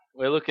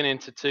We're looking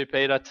into 2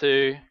 Peter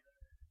 2.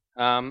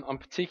 I'm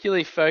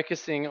particularly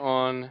focusing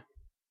on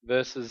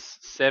verses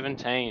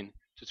 17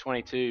 to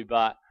 22,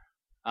 but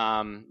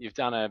you've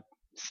done a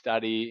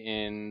study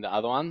in the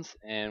other ones,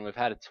 and we've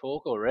had a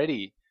talk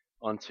already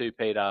on 2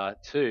 Peter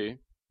 2,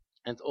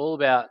 and it's all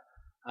about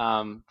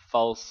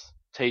false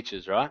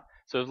teachers, right?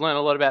 So we've learned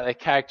a lot about their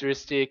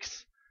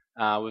characteristics.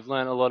 We've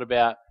learned a lot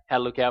about how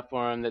to look out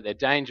for them, that they're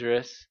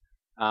dangerous.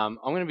 I'm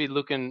going to be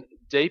looking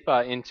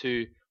deeper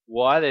into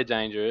why they're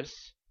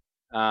dangerous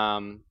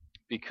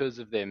because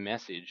of their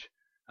message.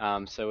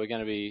 So we're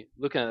going to be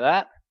looking at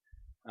that,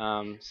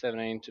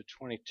 17 to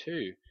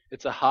 22.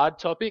 It's a hard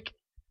topic.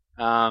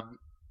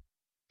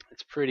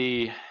 It's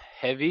pretty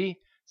heavy.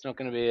 It's not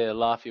going to be a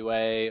laugh your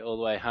way all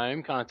the way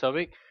home kind of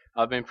topic.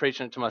 I've been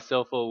preaching it to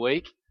myself all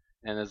week,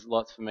 and there's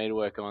lots for me to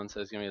work on, so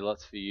there's going to be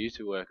lots for you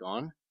to work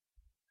on.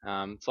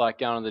 It's like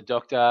going to the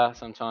doctor.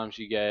 Sometimes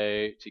you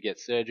go to get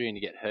surgery and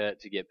you get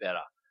hurt to get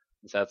better.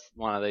 And so that's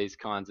one of these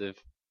kinds of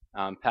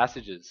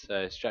passages,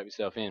 so strap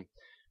yourself in.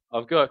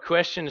 I've got a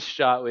question to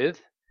start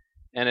with,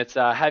 and it's,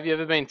 have you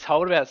ever been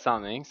told about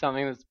something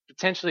that's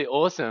potentially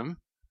awesome,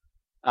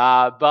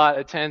 but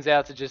it turns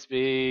out to just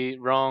be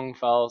wrong,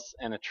 false,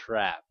 and a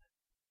trap?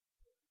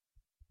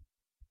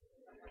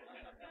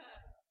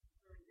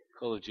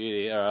 Call of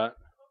Duty, alright.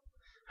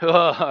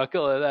 Oh,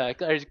 call it that.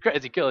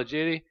 Crazy Call of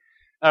Duty.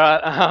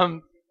 Alright,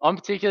 I'm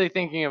particularly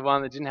thinking of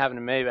one that didn't happen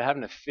to me, but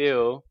happened to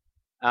Phil,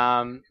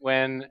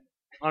 when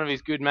one of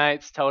his good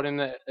mates told him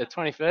that the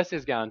 21st he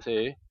was going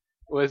to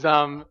was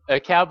a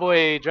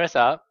cowboy dress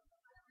up.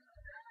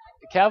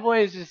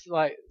 Cowboy is just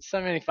like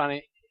so many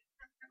funny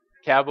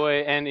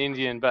cowboy and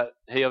Indian, but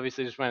he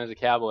obviously just went as a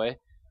cowboy,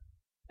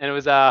 and it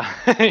was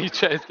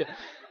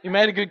he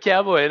made a good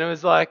cowboy, and it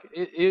was like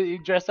he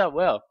dressed up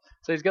well.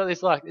 So he's got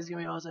this like, this is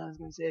gonna be awesome, it's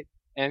gonna be sick,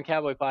 and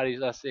cowboy parties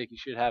are sick. You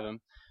should have them.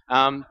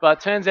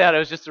 But turns out it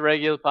was just a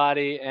regular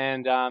party,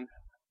 and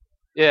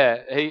yeah,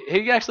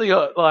 he actually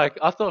got like,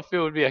 I thought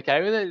Phil would be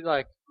okay with it,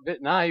 like,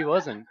 but no, he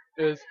wasn't.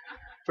 It was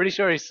pretty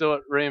sure he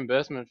sought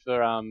reimbursement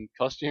for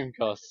costume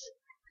costs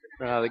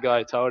from another guy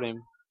who told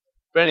him.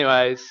 But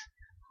anyways,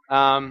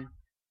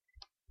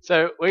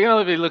 so we're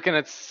going to be looking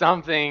at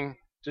something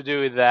to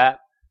do with that.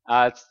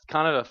 It's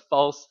kind of a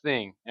false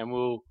thing, and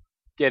we'll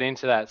get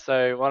into that.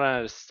 So why don't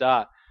I just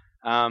start?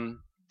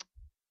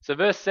 So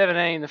verse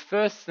 17, the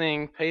first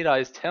thing Peter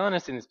is telling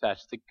us in this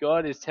passage, that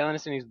God is telling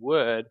us in his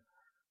word,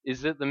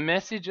 is that the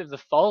message of the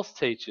false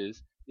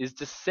teachers is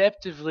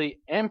deceptively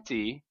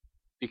empty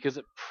because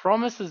it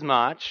promises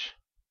much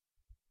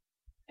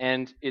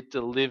and it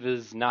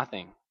delivers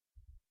nothing.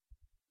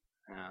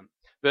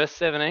 Verse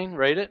 17,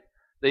 read it.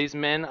 These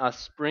men are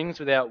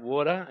springs without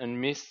water and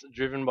mists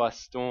driven by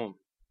storm.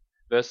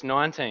 Verse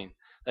 19,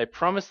 they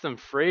promise them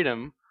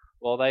freedom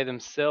while they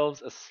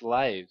themselves are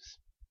slaves.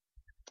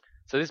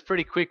 So this is a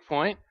pretty quick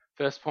point.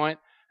 First point,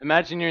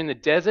 imagine you're in the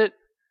desert.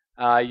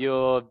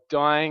 You're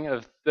dying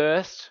of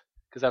thirst,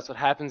 because that's what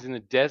happens in the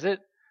desert.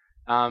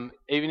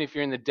 Even if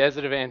you're in the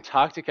desert of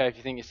Antarctica, if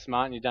you think you're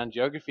smart and you've done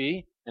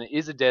geography, and it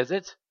is a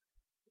desert,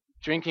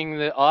 drinking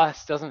the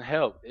ice doesn't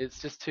help.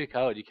 It's just too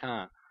cold. You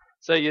can't.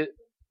 So you're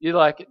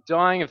like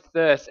dying of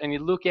thirst, and you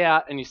look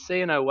out and you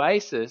see an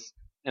oasis,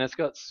 and it's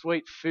got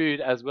sweet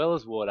food as well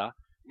as water. And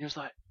you're just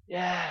like,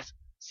 yes,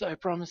 so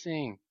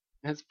promising.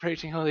 And it's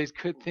preaching all these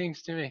good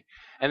things to me.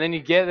 And then you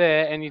get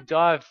there and you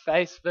dive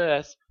face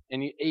first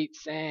and you eat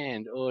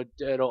sand or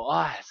dirt or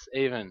ice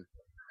even.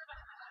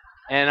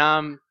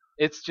 And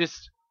it's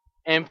just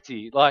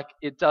empty. Like,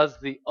 it does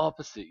the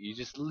opposite. You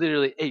just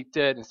literally eat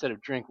dirt instead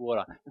of drink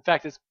water. In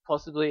fact, it's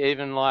possibly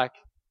even like,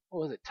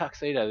 what was it,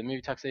 Tuxedo, the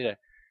movie Tuxedo,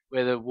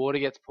 where the water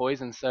gets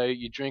poisoned, so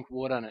you drink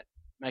water and it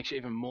makes you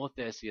even more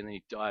thirsty, and then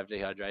you die of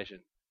dehydration.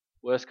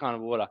 Worst kind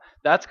of water.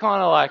 That's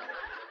kind of like,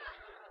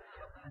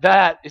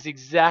 that is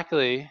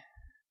exactly,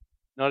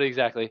 not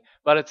exactly,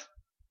 but it's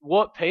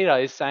what Peter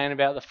is saying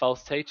about the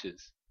false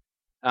teachers.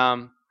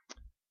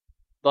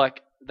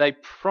 Like, they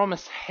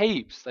promise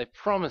heaps. They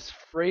promise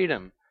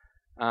freedom.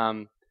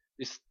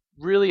 This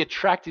really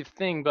attractive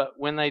thing, but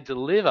when they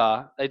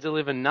deliver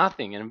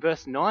nothing. And in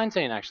verse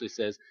 19 actually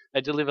says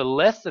they deliver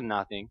less than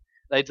nothing.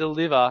 They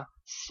deliver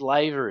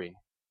slavery.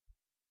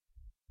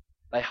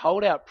 They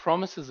hold out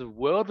promises of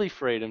worldly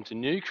freedom to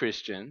new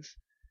Christians,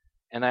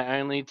 and they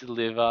only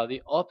deliver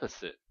the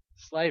opposite,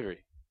 slavery.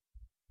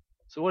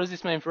 So what does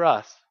this mean for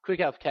us? Quick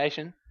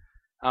application.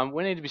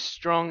 We need to be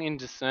strong in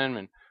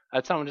discernment. I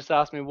had someone just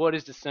ask me, what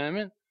is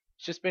discernment?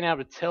 It's just being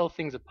able to tell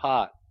things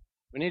apart.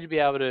 We need to be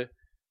able to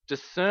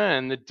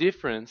discern the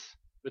difference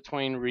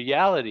between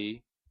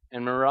reality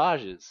and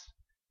mirages.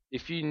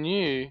 If you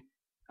knew,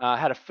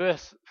 had a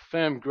first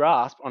firm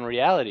grasp on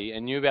reality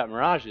and knew about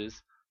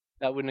mirages,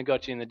 that wouldn't have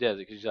got you in the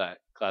desert, because you're like,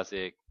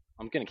 classic,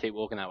 I'm going to keep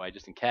walking that way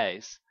just in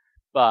case.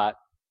 But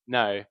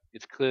no,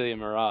 it's clearly a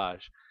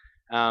mirage.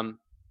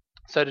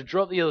 So to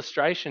drop the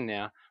illustration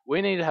now,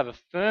 we need to have a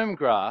firm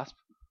grasp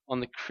on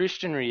the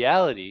Christian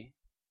reality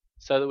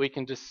so that we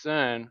can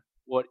discern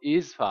what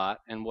is part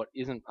and what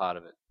isn't part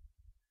of it.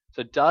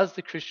 So does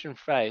the Christian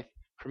faith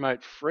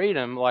promote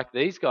freedom like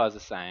these guys are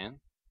saying,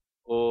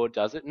 or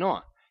does it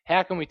not?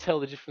 How can we tell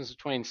the difference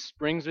between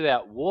springs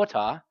without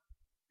water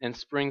and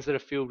springs that are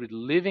filled with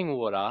living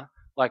water?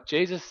 Like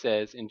Jesus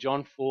says in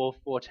John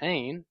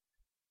 4:14,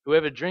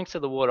 whoever drinks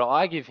of the water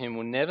I give him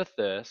will never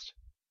thirst.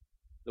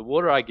 The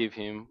water I give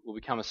him will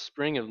become a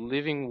spring of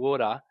living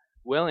water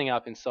welling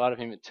up inside of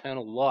him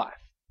eternal life.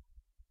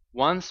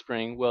 One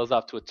spring wells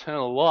up to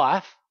eternal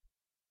life,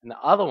 and the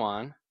other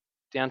one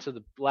down to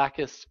the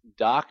blackest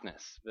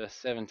darkness. Verse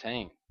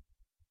 17.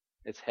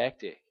 It's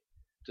hectic.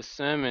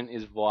 Discernment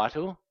is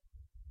vital.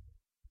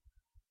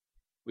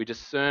 We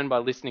discern by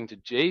listening to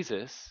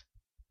Jesus,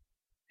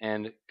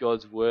 and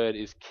God's word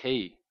is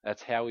key.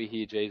 That's how we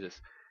hear Jesus.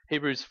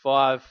 Hebrews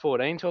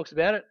 5:14 talks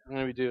about it. I'm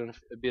going to be doing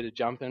a bit of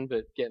jumping,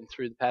 but getting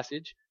through the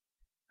passage.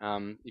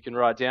 You can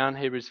write down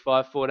Hebrews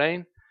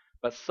 5:14.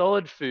 But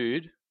solid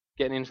food,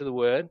 getting into the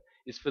word,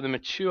 is for the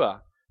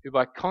mature, who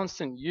by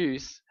constant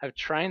use have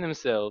trained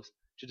themselves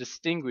to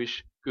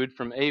distinguish good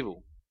from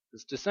evil.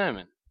 It's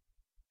discernment.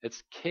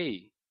 It's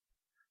key.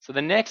 So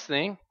the next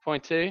thing,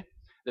 point 2,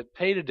 that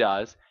Peter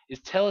does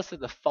is tell us that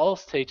the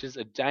false teachers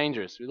are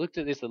dangerous. We looked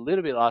at this a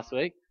little bit last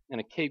week. I'm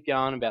going to keep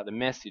going about the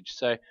message.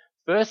 So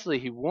firstly,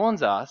 he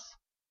warns us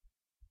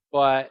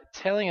by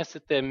telling us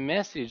that their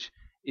message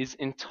is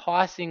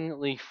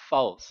enticingly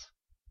false.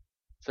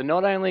 So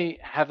not only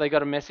have they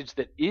got a message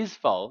that is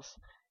false,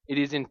 it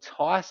is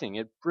enticing.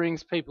 It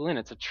brings people in.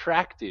 It's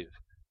attractive.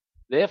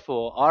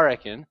 Therefore, I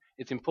reckon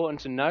it's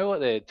important to know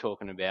what they're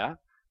talking about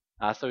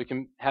so we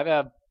can have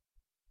our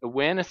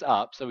awareness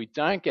up so we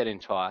don't get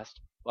enticed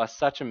by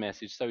such a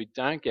message, so we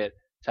don't get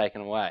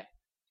taken away.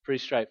 It's pretty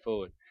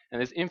straightforward. And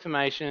there's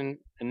information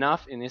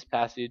enough in this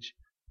passage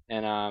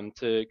and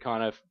to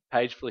kind of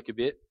page flick a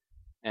bit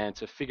and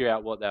to figure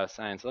out what they were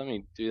saying. So let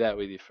me do that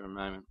with you for a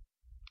moment.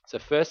 So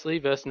firstly,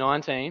 verse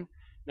 19,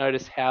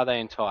 notice how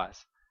they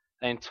entice.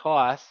 They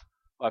entice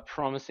by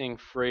promising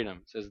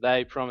freedom. It says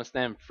they promise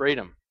them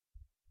freedom.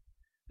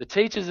 The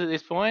teachers at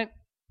this point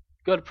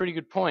got a pretty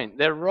good point.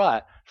 They're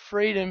right.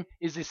 Freedom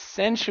is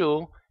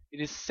essential.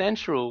 It is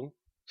central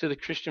to the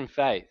Christian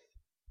faith.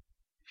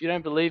 If you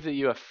don't believe that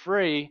you are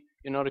free,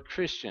 you're not a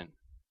Christian.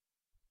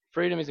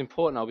 Freedom is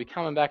important. I'll be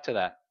coming back to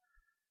that.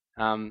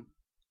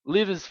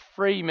 Live as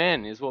free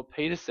men is what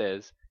Peter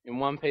says in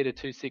 1 Peter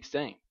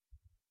 2:16.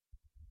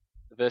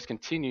 The verse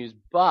continues,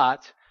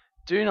 but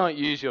do not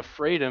use your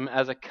freedom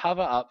as a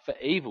cover up for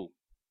evil.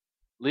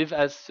 Live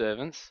as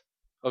servants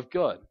of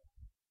God.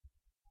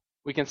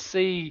 We can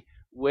see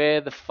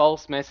where the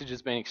false message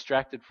has been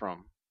extracted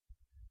from.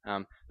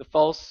 The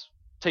false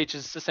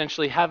teachers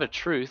essentially have a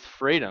truth,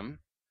 freedom.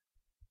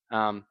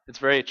 It's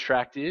very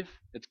attractive.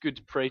 It's good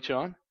to preach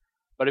on.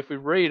 But if we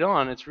read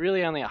on, it's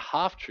really only a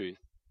half-truth.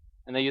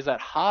 And they use that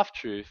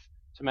half-truth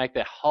to make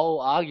their whole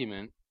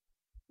argument,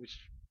 which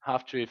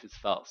half-truth is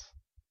false,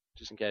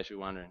 just in case you're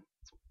wondering.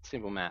 It's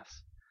simple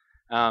maths.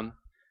 A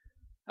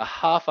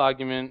half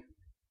argument,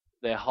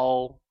 their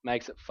whole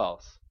makes it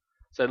false.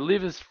 So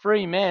live as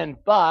free men,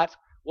 but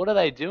what are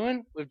they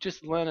doing? We've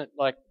just learned it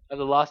like over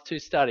the last 2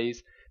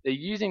 studies. They're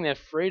using their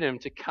freedom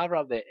to cover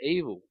up their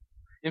evil.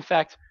 In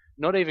fact,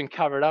 not even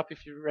cover it up.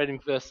 If you read in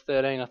verse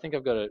 13, I think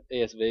I've got an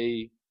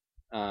ESV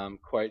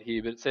quote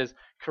here, but it says,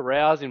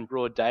 carouse in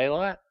broad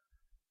daylight.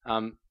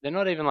 They're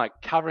not even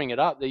like covering it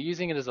up. They're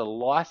using it as a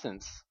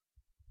license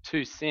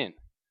to sin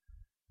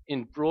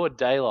in broad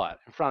daylight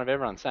in front of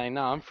everyone, saying,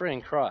 no, I'm free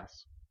in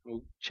Christ.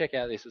 We'll check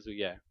out this as we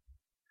go.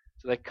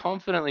 So they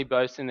confidently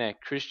boast in their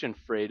Christian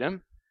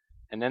freedom,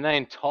 and then they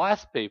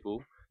entice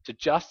people to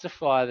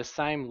justify the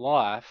same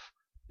life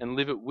and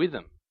live it with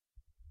them.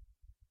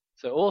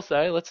 So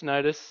also, let's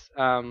notice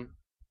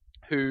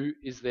who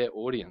is their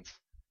audience.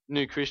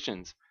 New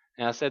Christians.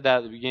 Now, I said that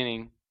at the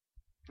beginning,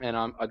 and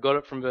I got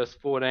it from verse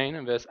 14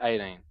 and verse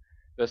 18.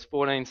 Verse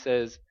 14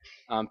 says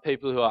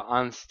people who are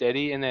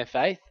unsteady in their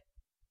faith,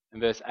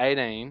 and verse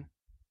 18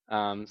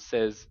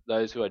 says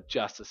those who are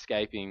just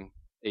escaping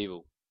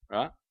evil,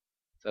 right?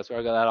 So that's where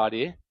I got that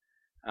idea.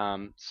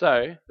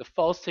 So the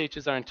false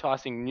teachers are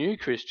enticing new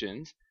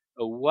Christians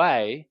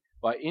away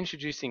by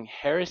introducing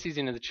heresies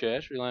into the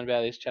church. We learned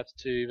about this, chapter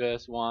 2,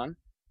 verse 1,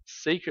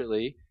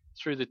 secretly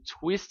through the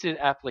twisted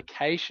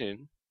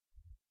application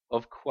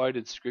of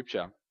quoted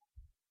scripture.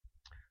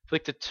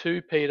 Flick to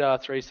 2 Peter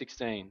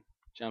 3:16.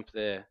 Jump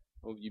there.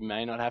 Well, you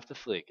may not have to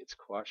flick. It's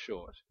quite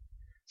short.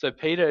 So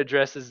Peter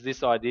addresses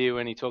this idea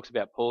when he talks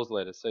about Paul's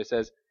letters. So he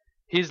says,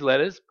 his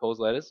letters, Paul's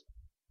letters,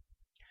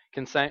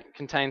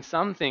 contain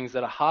some things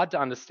that are hard to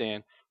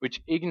understand,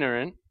 which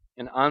ignorant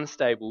and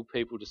unstable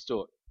people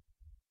distort.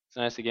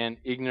 So notice again,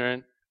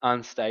 ignorant,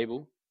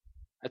 unstable.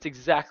 That's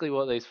exactly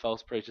what these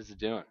false preachers are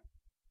doing.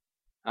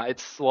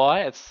 It's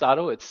sly, it's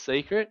subtle, it's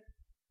secret,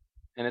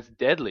 and it's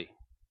deadly.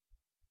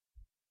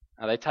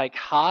 They take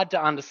hard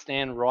to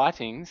understand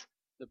writings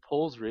that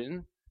Paul's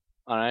written.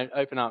 I don't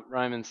know, open up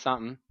Romans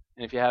something,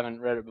 and if you haven't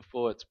read it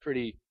before, it's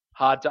pretty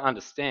hard to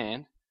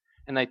understand.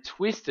 And they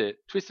twist it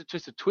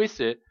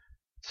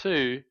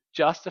to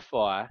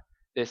justify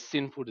their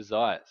sinful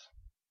desires.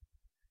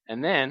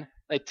 And then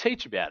they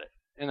teach about it.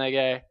 And they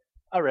go,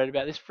 I read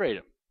about this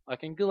freedom,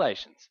 like in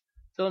Galatians.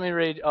 So let me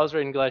read. I was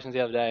reading Galatians the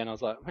other day, and I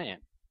was like, man,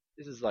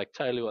 this is like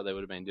totally what they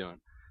would have been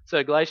doing.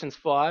 So Galatians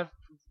 5.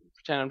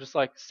 Pretend I'm just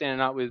like standing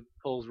up with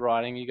Paul's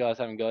writing. You guys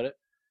haven't got it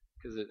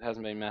because it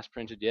hasn't been mass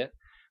printed yet.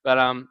 But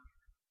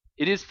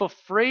it is for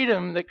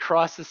freedom that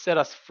Christ has set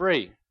us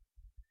free.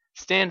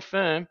 Stand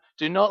firm.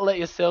 Do not let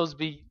yourselves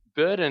be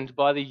burdened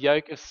by the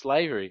yoke of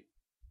slavery.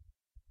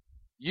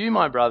 You,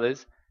 my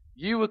brothers,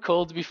 you were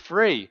called to be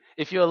free.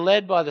 If you are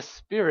led by the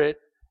Spirit,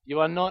 you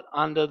are not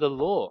under the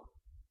law.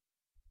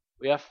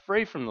 We are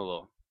free from the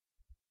law.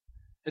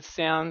 It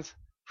sounds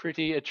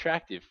pretty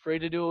attractive. Free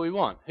to do what we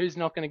want. Who's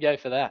not going to go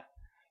for that?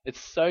 It's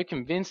so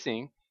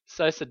convincing,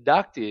 so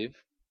seductive,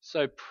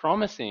 so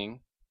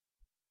promising,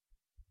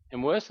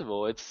 and worst of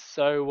all, it's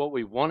so what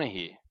we want to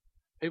hear.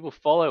 People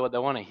follow what they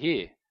want to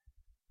hear.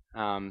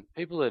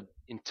 People are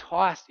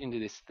enticed into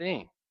this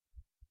thing.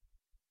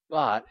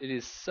 But it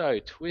is so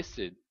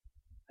twisted.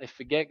 They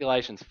forget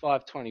Galatians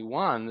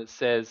 5:21 that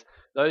says,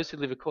 those who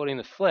live according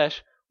to the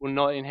flesh will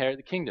not inherit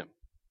the kingdom.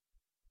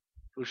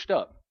 Full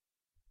stop.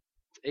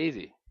 It's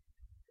easy.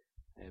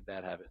 Yeah,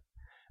 bad habit.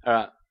 All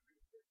right.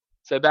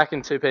 So back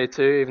in 2 Peter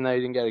 2, even though you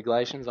didn't go to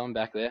Galatians, I'm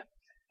back there.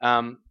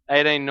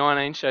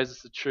 18:19 shows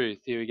us the truth.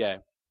 Here we go.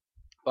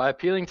 By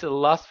appealing to the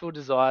lustful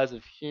desires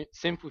of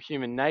sinful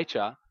human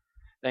nature,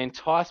 they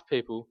entice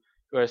people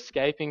who are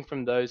escaping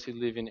from those who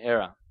live in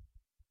error.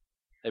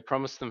 They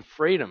promise them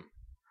freedom,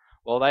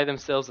 while they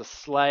themselves are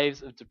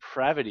slaves of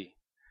depravity.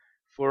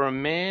 For a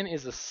man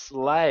is a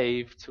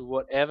slave to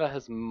whatever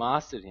has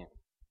mastered him.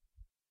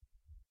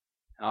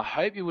 Now, I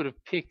hope you would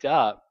have picked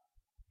up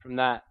from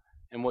that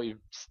and what you've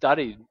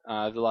studied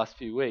over the last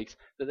few weeks,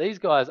 that these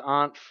guys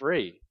aren't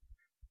free.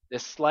 They're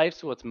slaves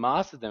to what's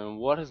mastered them. And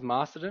what has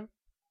mastered them?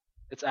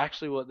 It's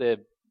actually what they're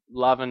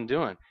loving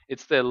doing.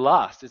 It's their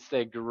lust. It's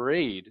their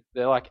greed.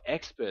 They're like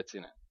experts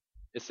in it.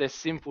 It's their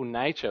sinful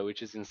nature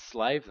which has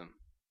enslaved them.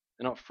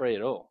 They're not free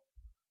at all.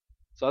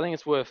 So I think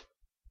it's worth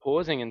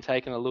pausing and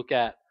taking a look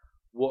at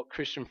what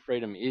Christian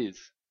freedom is,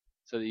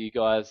 so that you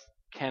guys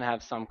can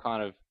have some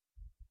kind of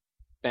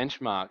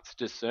benchmark to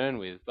discern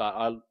with. But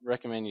I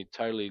recommend you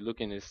totally look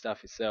into this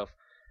stuff yourself.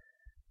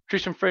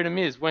 Christian freedom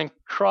is when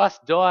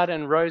Christ died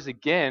and rose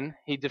again,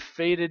 he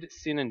defeated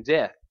sin and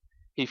death.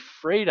 He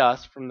freed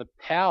us from the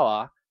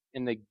power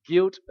and the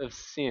guilt of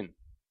sin.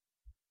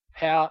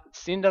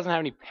 Sin doesn't have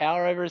any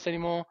power over us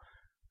anymore.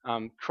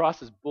 Christ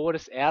has brought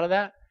us out of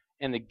that,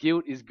 and the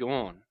guilt is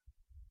gone.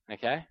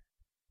 Okay?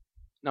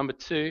 Number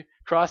 2,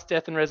 Christ's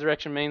death and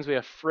resurrection means we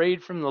are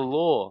freed from the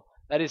law.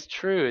 That is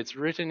true. It's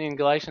written in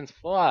Galatians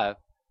 5.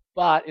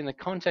 But in the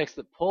context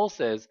that Paul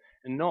says,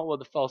 and not what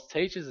the false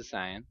teachers are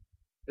saying,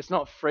 it's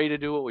not free to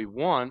do what we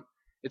want.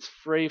 It's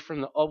free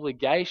from the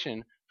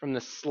obligation, from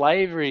the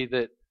slavery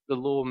that the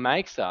law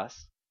makes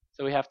us.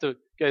 So we have to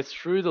go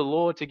through the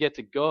law to get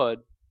to God.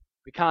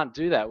 We can't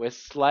do that. We're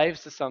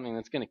slaves to something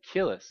that's going to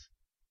kill us.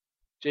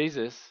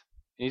 Jesus,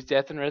 in his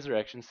death and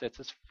resurrection, sets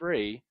us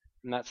free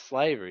from that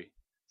slavery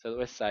so that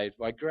we're saved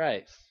by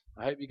grace.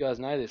 I hope you guys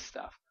know this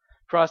stuff.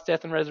 Christ's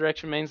death and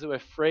resurrection means that we're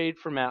freed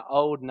from our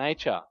old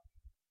nature.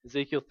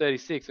 Ezekiel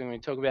 36, and we're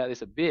going to talk about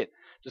this a bit,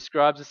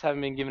 describes us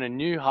having been given a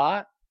new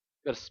heart,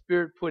 got a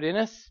spirit put in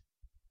us,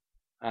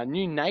 a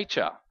new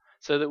nature,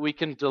 so that we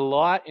can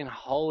delight in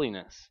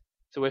holiness.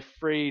 So we're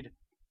freed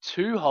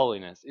to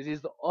holiness. It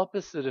is the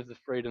opposite of the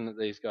freedom that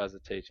these guys are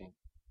teaching,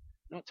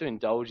 not to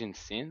indulge in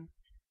sin.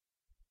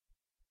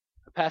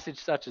 A passage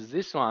such as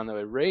this one that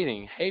we're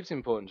reading, heaps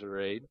important to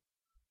read,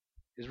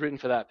 is written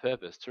for that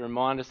purpose, to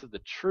remind us of the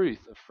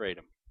truth of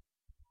freedom,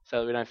 so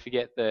that we don't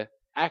forget the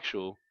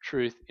actual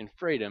truth in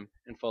freedom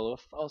and follow a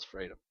false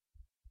freedom.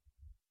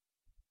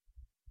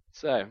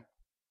 So,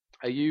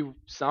 are you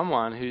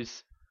someone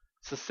who's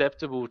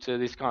susceptible to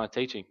this kind of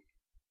teaching?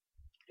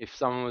 If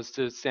someone was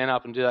to stand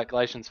up and do that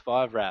Galatians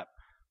 5 rap,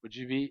 would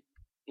you be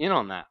in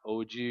on that, or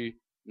would you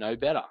know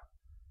better?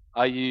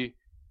 Are you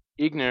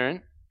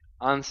ignorant,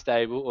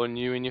 unstable, or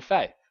new in your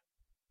faith?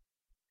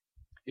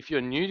 If you're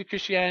new to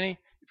Christianity,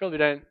 you probably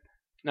don't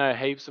know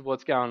heaps of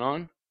what's going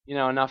on. You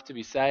know enough to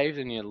be saved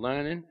and you're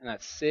learning, and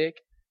that's sick.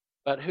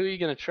 But who are you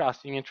going to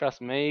trust? Are you going to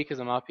trust me because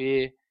I'm up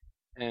here,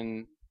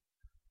 and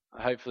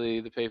hopefully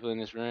the people in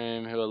this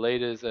room who are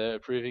leaders are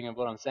approving of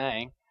what I'm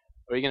saying?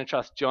 Or are you going to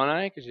trust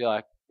Jono because you're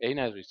like, he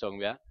knows what he's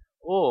talking about?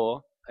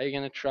 Or are you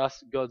going to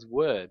trust God's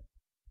word?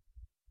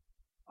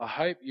 I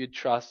hope you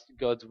trust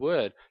God's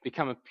word.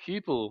 Become a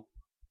pupil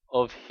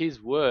of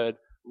his word.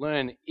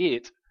 Learn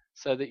it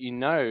so that you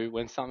know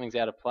when something's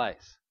out of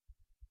place.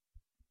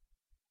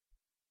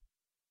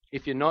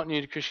 If you're not new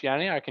to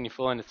Christianity, I reckon you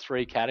fall into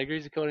 3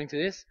 categories according to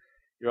this.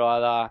 You're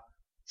either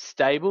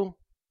stable,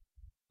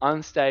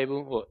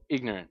 unstable, or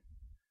ignorant.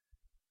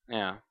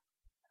 Now,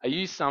 are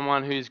you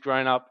someone who's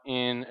grown up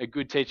in a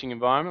good teaching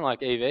environment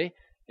like EV, and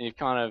you've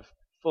kind of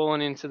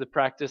fallen into the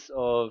practice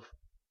of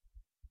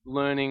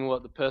learning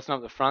what the person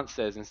up the front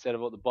says instead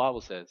of what the Bible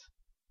says?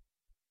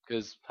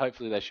 Because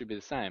hopefully they should be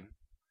the same.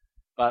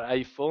 But are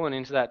you falling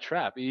into that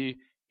trap? Are you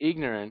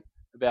ignorant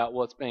about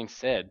what's being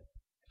said?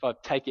 If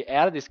I take you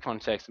out of this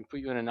context and put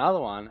you in another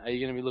one, are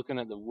you going to be looking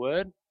at the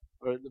word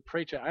or at the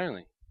preacher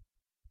only?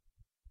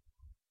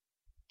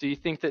 Do you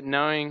think that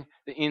knowing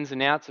the ins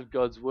and outs of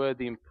God's word,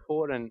 the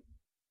important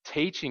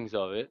teachings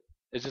of it,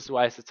 is just a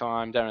waste of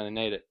time, don't really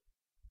need it?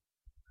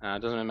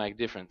 It doesn't really make a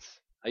difference.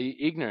 Are you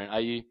ignorant? Are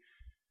you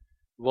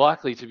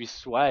likely to be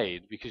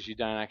swayed because you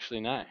don't actually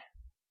know?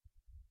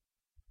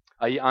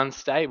 Are you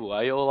unstable?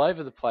 Are you all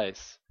over the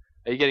place?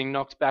 Are you getting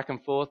knocked back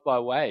and forth by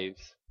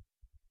waves?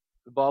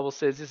 The Bible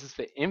says this is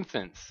for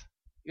infants.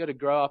 You've got to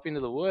grow up into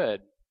the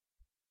word,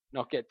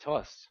 not get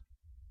tossed.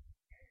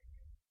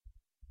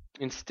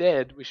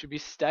 Instead, we should be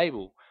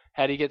stable.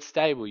 How do you get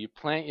stable? You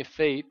plant your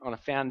feet on a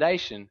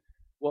foundation.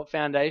 What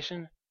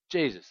foundation?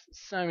 Jesus.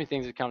 So many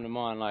things that come to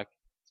mind, like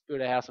let's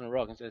build a house on a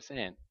rock instead of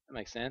sand. That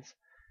makes sense.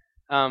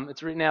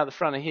 It's written out at the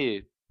front of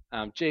here.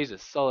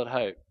 Jesus, solid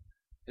hope.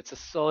 It's a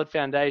solid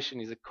foundation.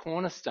 He's a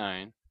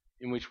cornerstone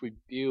in which we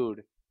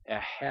build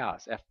our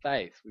house, our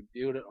faith. We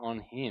build it on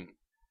him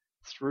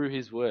through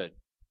his word.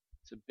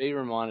 So be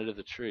reminded of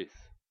the truth.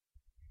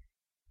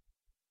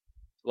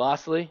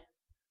 Lastly,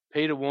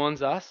 Peter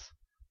warns us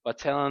by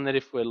telling that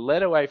if we're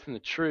led away from the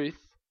truth,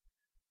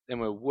 then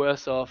we're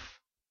worse off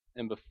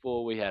than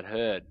before we had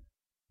heard.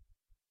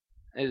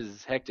 This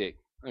is hectic.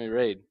 Let me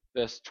read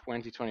verse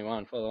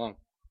 20-21. Follow along.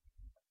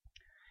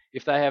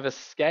 If they have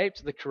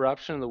escaped the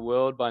corruption of the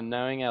world by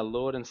knowing our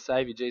Lord and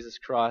Saviour Jesus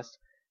Christ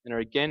and are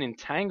again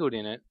entangled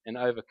in it and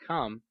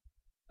overcome,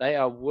 they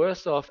are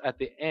worse off at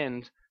the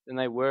end than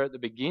they were at the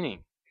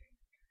beginning.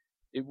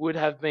 It would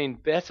have been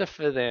better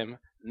for them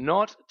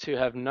not to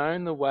have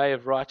known the way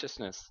of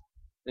righteousness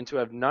than to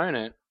have known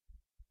it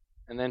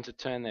and then to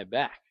turn their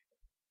back.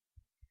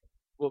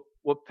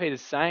 What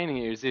Peter's saying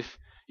here is if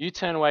you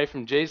turn away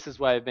from Jesus'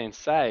 way of being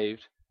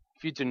saved,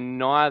 if you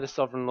deny the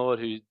sovereign Lord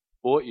who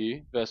bought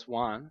you, verse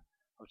 1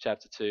 of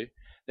chapter 2,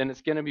 then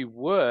it's going to be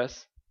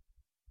worse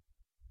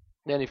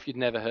than if you'd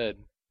never heard.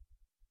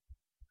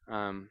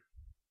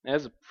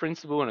 There's a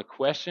principle and a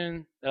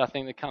question that I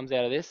think that comes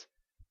out of this.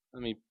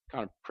 Let me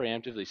kind of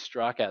preemptively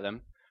strike at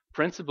them.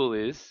 Principle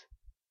is,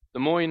 the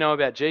more you know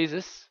about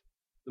Jesus,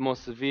 the more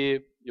severe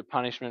your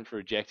punishment for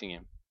rejecting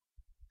him.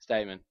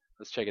 Statement.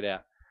 Let's check it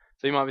out.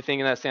 So you might be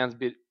thinking that sounds a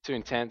bit too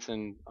intense,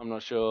 and I'm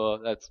not sure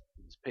that's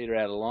Peter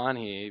out of line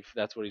here, if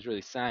that's what he's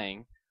really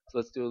saying. So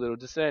let's do a little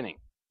discerning.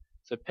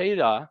 So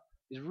Peter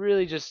is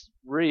really just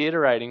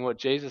reiterating what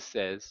Jesus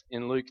says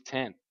in Luke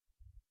 10.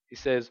 He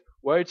says,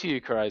 "Woe to you,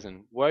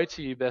 Chorazin! Woe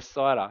to you,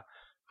 Bethsaida!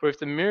 For if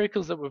the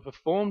miracles that were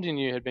performed in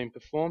you had been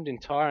performed in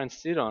Tyre and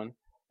Sidon,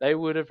 they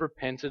would have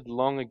repented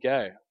long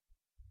ago.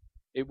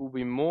 It will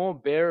be more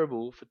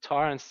bearable for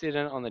Tyre and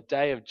Sidon on the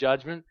day of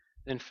judgment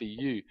than for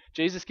you."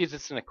 Jesus gives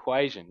us an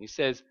equation. He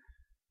says,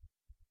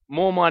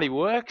 more mighty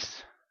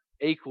works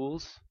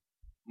equals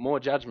more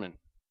judgment.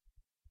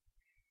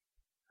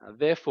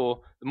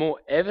 Therefore, the more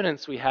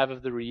evidence we have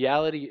of the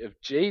reality of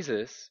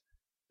Jesus,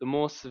 the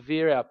more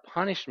severe our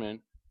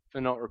punishment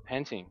for not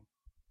repenting.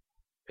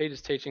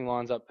 Peter's teaching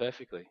lines up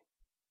perfectly.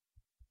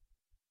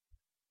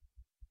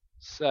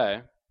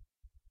 So,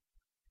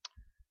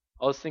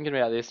 I was thinking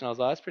about this and I was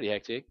like, that's pretty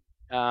hectic.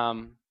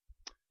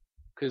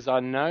 Because I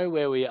know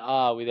where we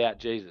are without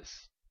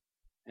Jesus.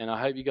 And I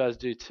hope you guys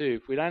do too.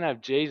 If we don't have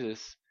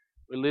Jesus,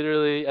 we're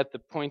literally at the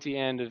pointy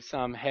end of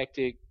some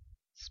hectic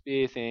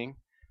spear thing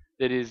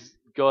that is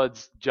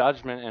God's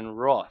judgment and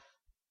wrath,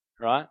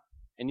 right?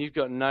 And you've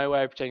got no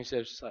way of protecting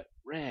yourself. It's just like,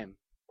 ram,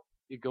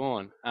 you're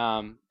gone.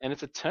 And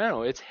it's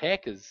eternal. It's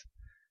heckers.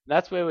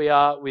 That's where we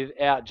are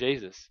without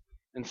Jesus.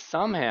 And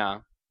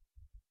somehow,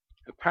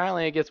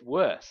 apparently it gets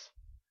worse.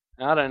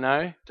 And I don't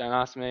know. Don't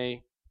ask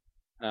me.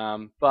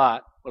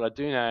 But what I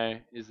do know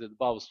is that the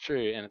Bible's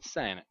true and it's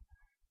saying it.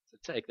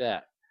 So take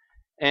that.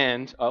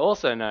 And I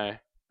also know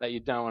that you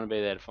don't want to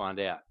be there to find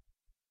out.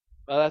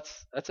 But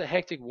that's a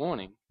hectic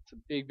warning. It's a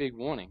big, big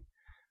warning.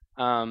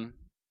 I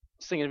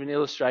was thinking of an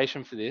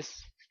illustration for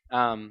this.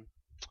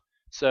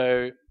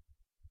 So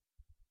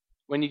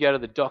when you go to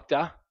the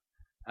doctor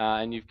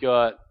and you've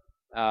got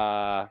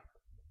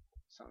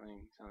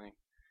something,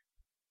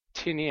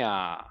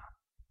 tinea.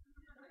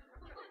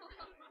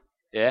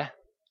 Yeah?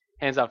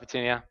 Hands up for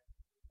tinea.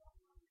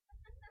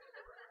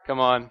 Come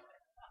on.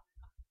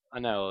 I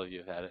know all of you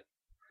have had it.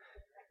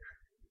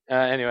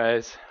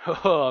 Anyways,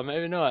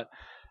 maybe not.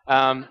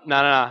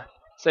 No.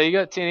 So you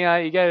got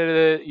tinea. You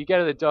go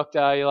to the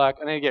doctor. You're like,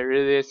 I need to get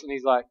rid of this, and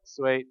he's like,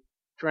 sweet,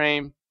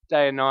 cream,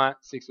 day and night,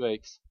 6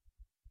 weeks.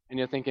 And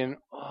you're thinking,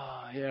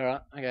 oh yeah,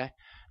 right, okay.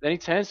 Then he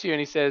turns to you and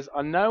he says,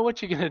 I know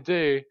what you're gonna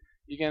do.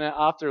 You're gonna,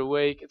 after a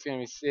week, it's gonna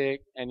be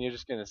sick, and you're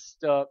just gonna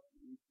stop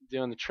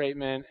doing the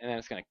treatment, and then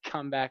it's gonna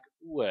come back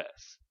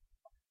worse.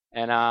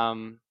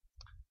 And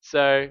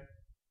so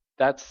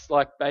that's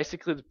like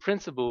basically the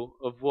principle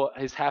of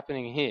what is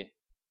happening here.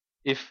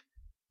 If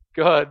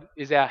God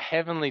is our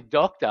heavenly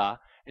doctor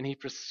and he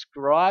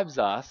prescribes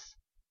us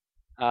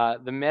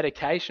the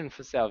medication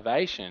for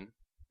salvation,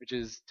 which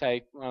is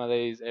take one of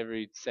these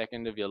every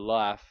second of your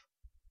life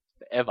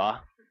forever,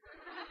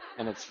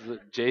 and it's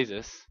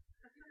Jesus.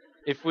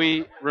 If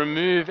we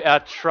remove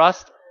our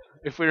trust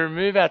of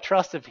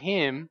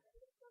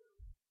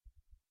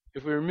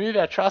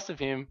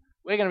him,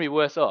 we're going to be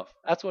worse off.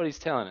 That's what he's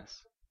telling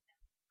us.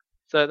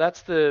 So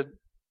that's the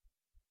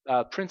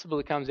principle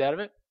that comes out of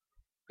it.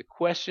 The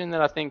question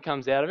that I think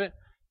comes out of it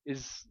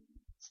is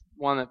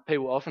one that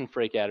people often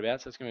freak out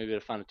about, so it's going to be a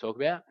bit of fun to talk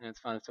about, and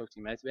it's fun to talk to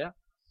your mates about.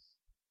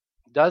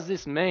 Does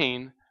this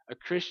mean a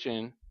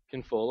Christian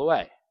can fall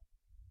away?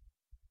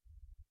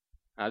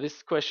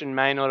 This question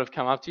may not have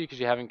come up to you because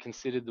you haven't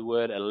considered the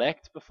word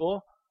elect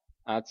before.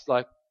 It's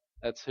like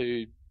that's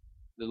who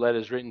the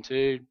letter's written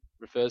to,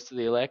 refers to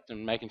the elect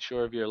and making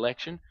sure of your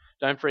election.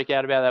 Don't freak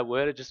out about that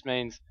word. It just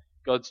means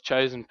God's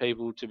chosen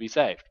people to be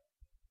saved.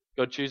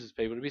 God chooses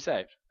people to be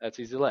saved. That's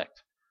his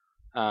elect.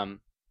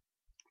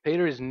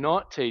 Peter is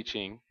not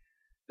teaching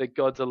that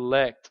God's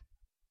elect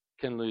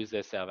can lose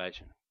their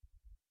salvation.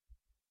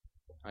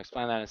 I'll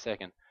explain that in a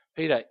second.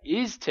 Peter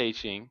is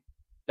teaching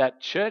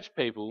that church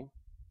people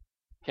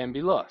can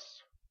be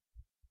lost.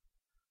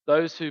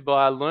 Those who,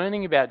 by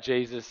learning about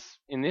Jesus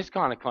in this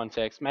kind of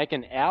context, make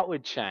an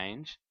outward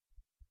change,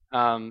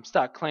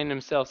 start cleaning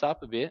themselves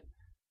up a bit,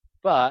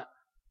 but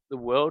the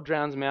world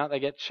drowns them out, they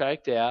get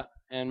choked out,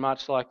 and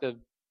much like the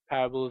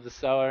parable of the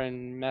sower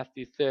in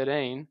Matthew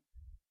 13,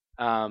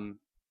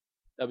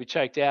 they'll be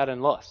choked out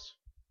and lost.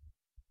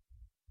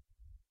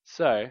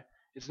 So,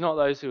 it's not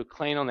those who are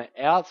clean on the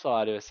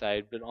outside who are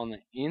saved, but on the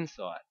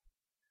inside.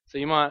 So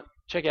you might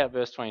check out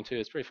verse 22,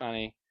 it's pretty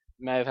funny.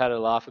 You may have had a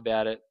laugh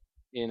about it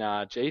in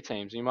G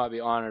teams. You might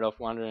be eyeing it off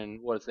wondering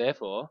what it's there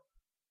for.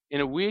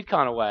 In a weird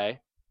kind of way,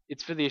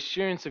 it's for the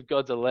assurance of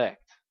God's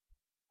elect.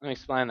 Let me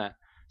explain that.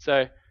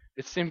 So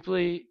it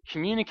simply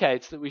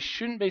communicates that we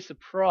shouldn't be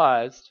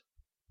surprised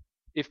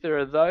if there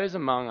are those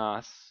among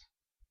us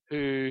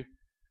who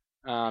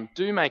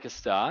do make a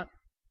start,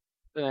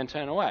 but then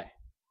turn away.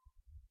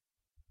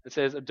 It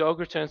says, a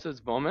dog returns to its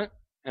vomit,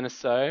 and a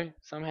sow,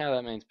 somehow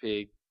that means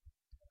pig.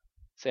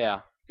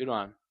 Sow, good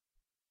one.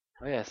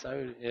 Oh yeah,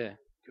 sow, yeah,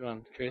 good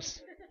one,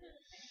 Chris.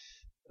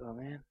 Oh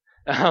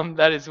man.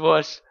 That is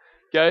washed,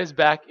 goes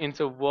back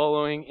into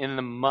wallowing in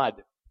the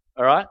mud.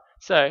 Alright?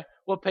 So,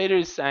 what Peter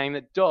is saying,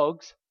 that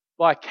dogs,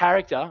 by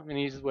character, I'm going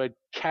to use the word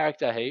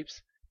character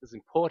heaps, it's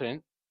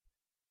important.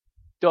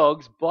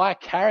 Dogs, by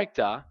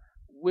character,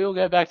 will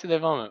go back to their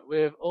vomit.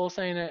 We've all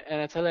seen it,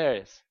 and it's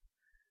hilarious.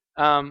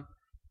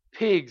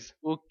 Pigs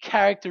will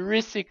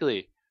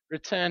characteristically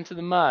return to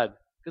the mud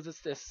because it's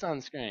their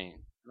sunscreen.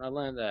 And I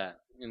learned that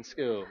in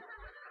school.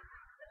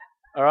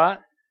 Alright?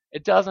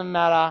 It doesn't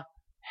matter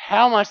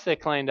how much they're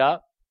cleaned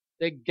up,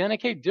 they're going to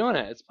keep doing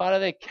it. It's part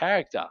of their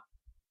character.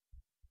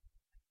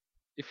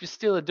 If you're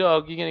still a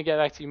dog, you're going to go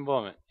back to your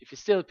vomit. If you're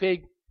still a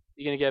pig,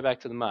 you're going to go back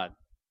to the mud.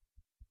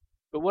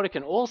 But what it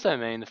can also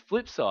mean, the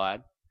flip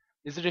side,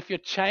 is that if you're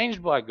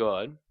changed by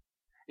God,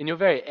 in your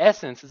very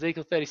essence,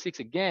 Ezekiel 36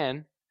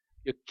 again,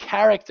 your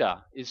character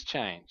is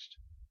changed.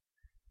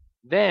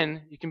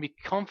 Then you can be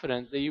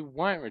confident that you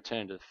won't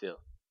return to the filth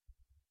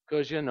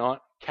because you're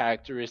not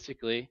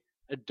characteristically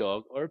a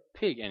dog or a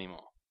pig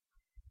anymore.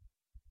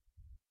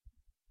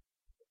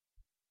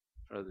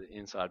 For the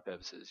inside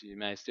purposes, you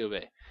may still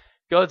be.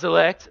 God's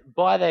elect,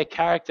 by their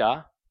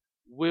character,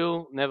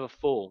 will never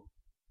fall.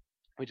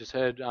 We just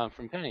heard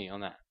from Penny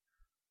on that.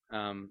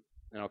 And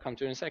I'll come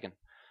to it in a second.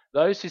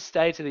 Those who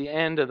stay to the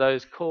end are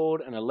those called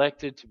and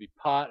elected to be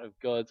part of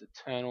God's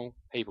eternal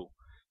people.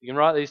 You can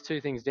write these two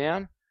things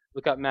down.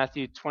 Look up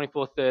Matthew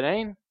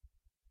 24:13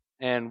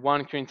 and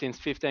 1 Corinthians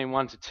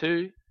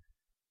 15:1-2.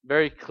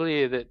 Very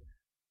clear that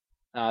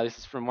this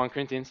is from 1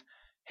 Corinthians.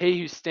 He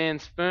who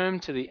stands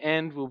firm to the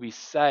end will be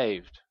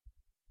saved.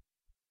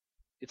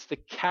 It's the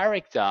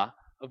character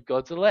of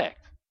God's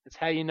elect. It's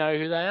how you know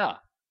who they are.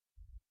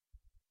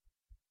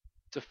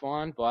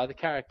 Defined by the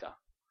character.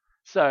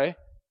 So,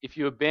 if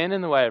you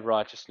abandon the way of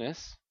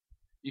righteousness,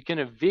 you can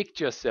evict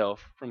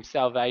yourself from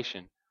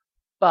salvation.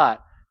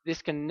 But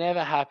this can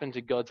never happen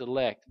to God's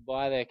elect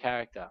by their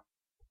character.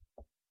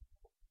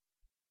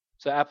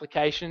 So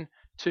application,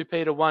 2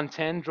 Peter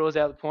 1:10 draws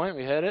out the point,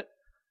 we heard it.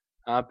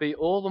 Be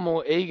all the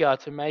more eager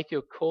to make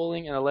your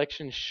calling and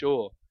election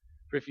sure.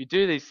 For if you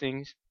do these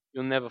things,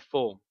 you'll never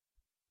fall.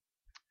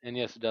 And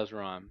yes, it does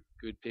rhyme.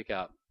 Good pick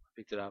up. I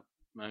picked it up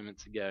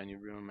moments ago and you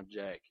ruined my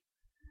joke.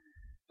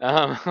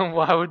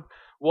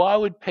 Why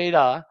would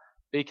Peter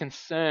be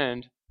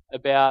concerned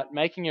about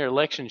making your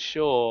election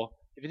sure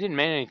if it didn't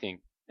mean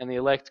anything and the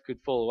elect could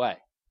fall away?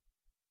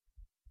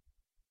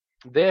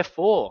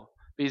 Therefore,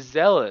 be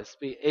zealous,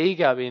 be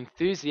eager, be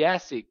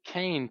enthusiastic,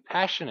 keen,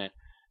 passionate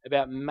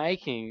about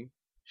making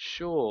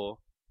sure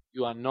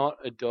you are not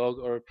a dog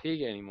or a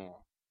pig anymore.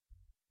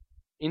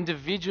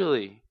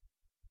 Individually,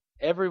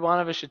 every one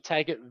of us should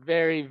take it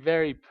very,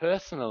 very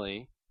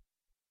personally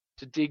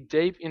to dig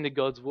deep into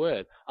God's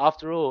word.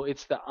 After all,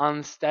 it's the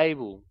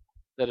unstable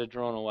that are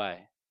drawn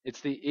away.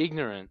 It's the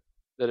ignorant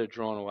that are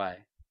drawn away.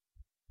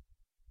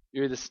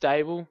 You're either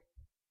stable,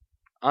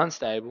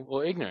 unstable,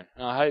 or ignorant.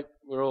 And I hope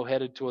we're all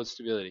headed towards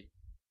stability.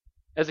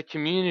 As a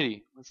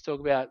community, let's talk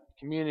about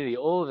community,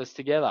 all of us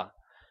together.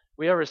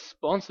 We are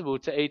responsible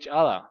to each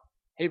other.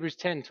 Hebrews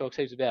 10 talks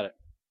heaps about it.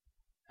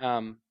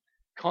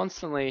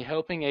 Constantly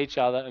helping each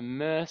other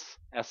immerse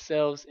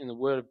ourselves in the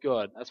Word of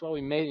God. That's why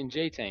we meet in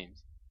G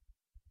teams.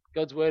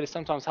 God's word is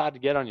sometimes hard to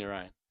get on your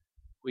own.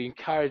 We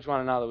encourage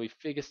one another. We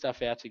figure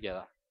stuff out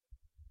together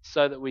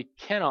so that we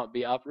cannot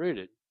be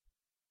uprooted,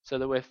 so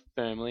that we're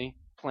firmly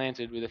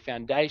planted with a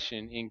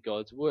foundation in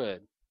God's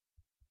word.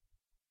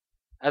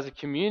 As a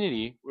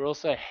community, we're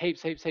also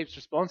heaps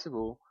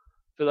responsible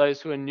for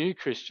those who are new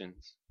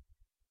Christians.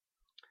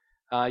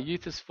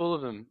 Youth is full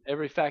of them.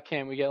 Every fat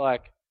camp we get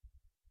like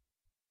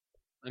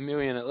 1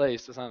 million at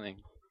least or something.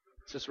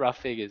 It's just rough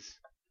figures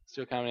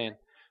still coming in.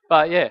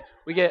 But yeah,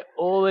 we get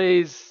all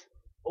these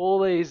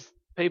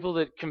people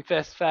that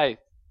confess faith.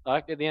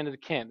 Like at the end of the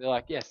camp, they're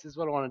like, "Yes, this is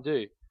what I want to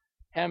do."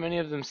 How many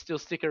of them still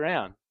stick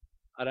around?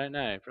 I don't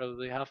know.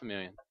 Probably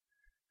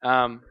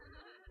 500,000.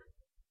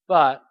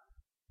 But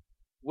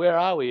where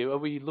are we? Are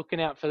we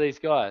looking out for these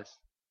guys?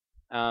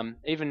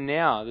 Even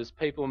now, there's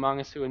people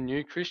among us who are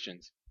new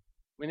Christians.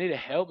 We need to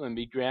help them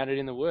be grounded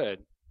in the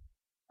Word.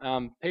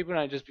 People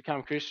don't just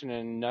become Christian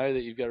and know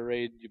that you've got to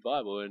read your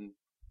Bible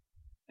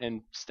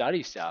and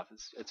study stuff.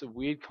 It's a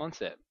weird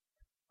concept.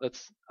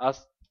 Let's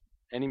us,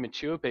 any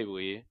mature people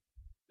here,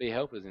 be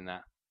helpers in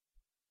that.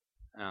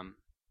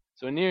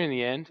 So we're nearing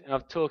the end, and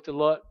I've talked a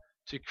lot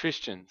to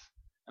Christians,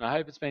 and I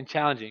hope it's been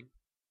challenging.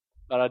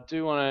 But I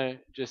do want to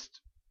just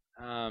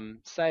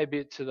say a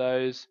bit to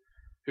those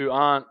who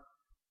aren't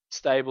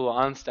stable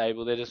or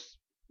unstable. They're just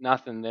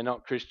nothing. They're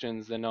not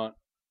Christians. They're not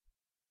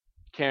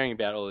caring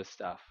about all this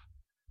stuff.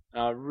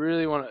 And I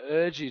really want to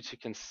urge you to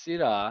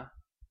consider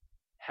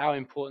how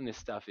important this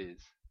stuff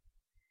is.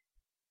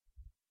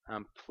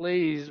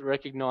 Please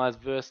recognize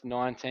verse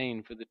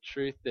 19 for the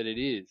truth that it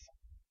is.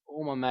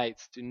 All my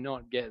mates do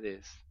not get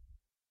this.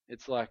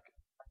 It's like,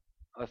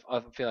 I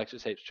feel like it's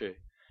just heaps true.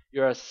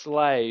 You're a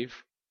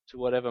slave to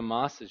whatever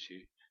masters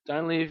you.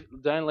 Don't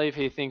leave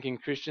here thinking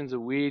Christians are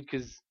weird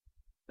because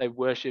they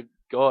worship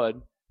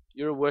God.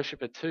 You're a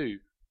worshipper too.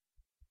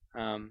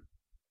 I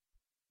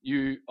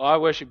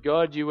worship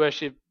God. You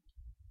worship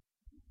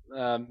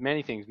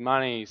many things: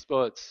 money,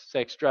 sports,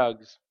 sex,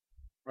 drugs,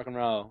 rock and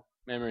roll,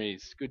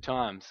 memories, good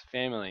times,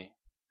 family.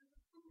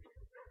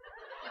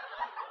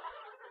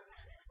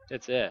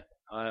 That's it.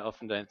 I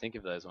often don't think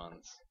of those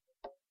ones.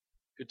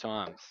 Good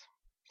times.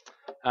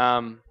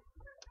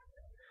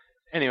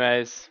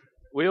 Anyways,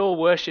 we all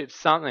worship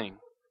something,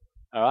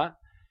 all right?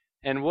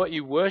 And what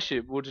you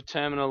worship will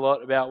determine a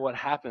lot about what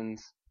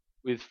happens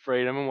with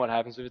freedom and what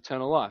happens with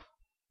eternal life.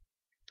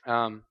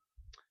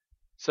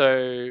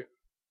 So,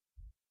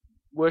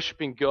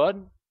 worshipping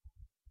God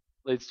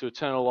leads to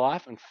eternal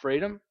life and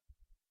freedom.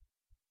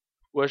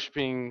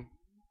 Worshipping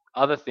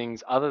other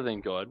things other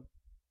than God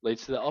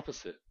leads to the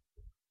opposite.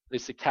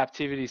 Leads to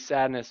captivity,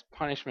 sadness,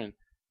 punishment,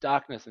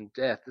 darkness, and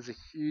death. There's a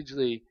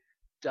hugely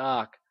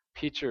dark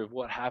picture of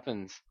what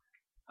happens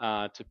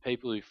to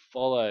people who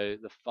follow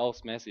the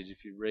false message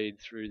if you read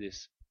through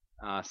this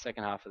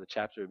second half of the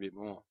chapter a bit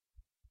more.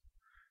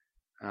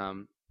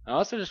 I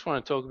also just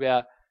want to talk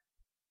about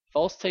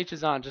false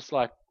teachers aren't just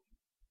like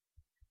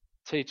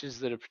teachers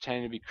that are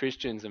pretending to be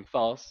Christians and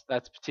false.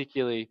 That's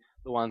particularly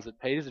the ones that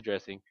Peter's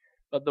addressing.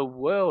 But the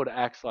world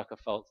acts like a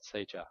false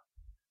teacher.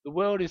 The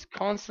world is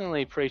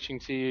constantly preaching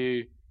to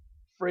you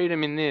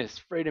freedom in this,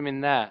 freedom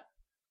in that.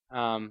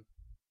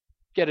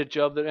 Get a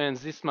job that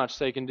earns this much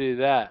so you can do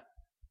that.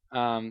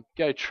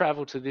 Go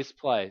travel to this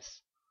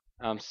place.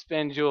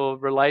 Spend your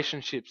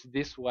relationships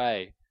this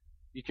way.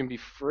 You can be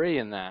free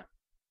in that.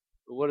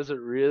 But what does it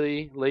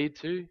really lead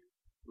to? It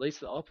leads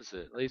to the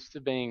opposite. It leads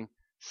to being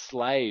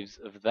slaves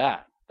of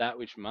that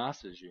which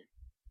masters you.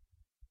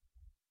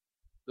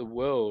 The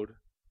world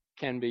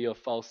can be your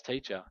false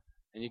teacher,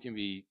 and you can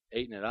be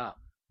eating it up.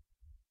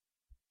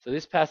 So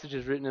this passage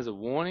is written as a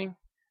warning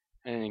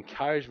and an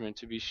encouragement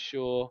to be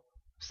sure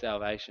of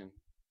salvation.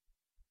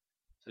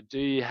 So do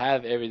you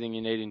have everything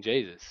you need in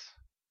Jesus?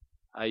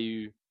 Are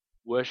you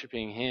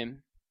worshipping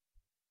Him?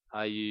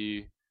 Are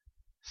you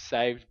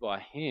saved by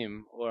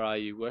Him? Or are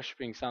you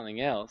worshipping something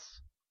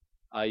else?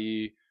 Are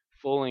you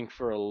falling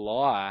for a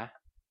lie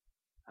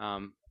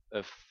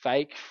of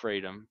fake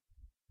freedom,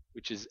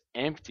 which is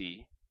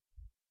empty?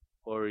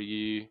 Or are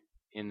you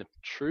in the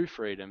true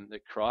freedom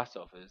that Christ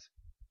offers,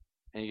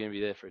 and you're going to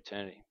be there for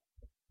eternity?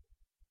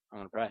 I'm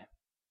going to pray.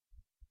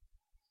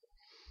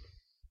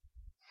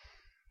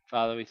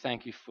 Father, we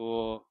thank you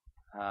for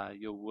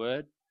your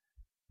word.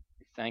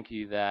 We thank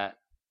you that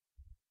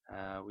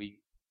we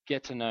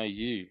get to know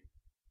you,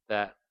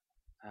 that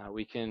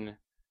we can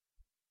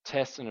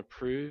test and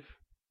approve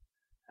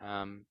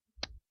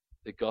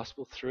the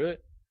gospel through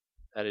it,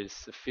 that it is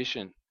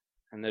sufficient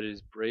and that it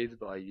is breathed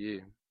by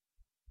you.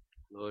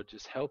 Lord,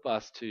 just help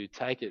us to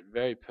take it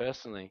very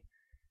personally,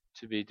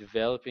 to be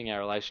developing our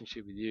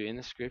relationship with you in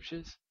the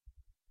scriptures,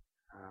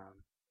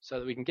 so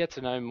that we can get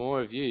to know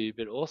more of you,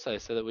 but also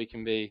so that we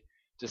can be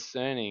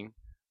discerning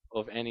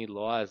of any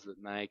lies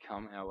that may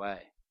come our way.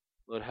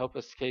 Lord, help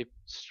us to keep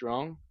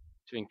strong,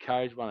 to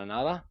encourage one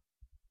another,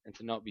 and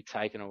to not be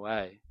taken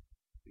away,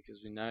 because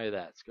we know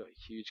that it's got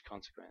a huge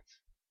consequence.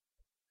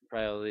 I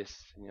pray all this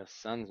in your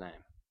Son's name.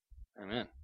 Amen.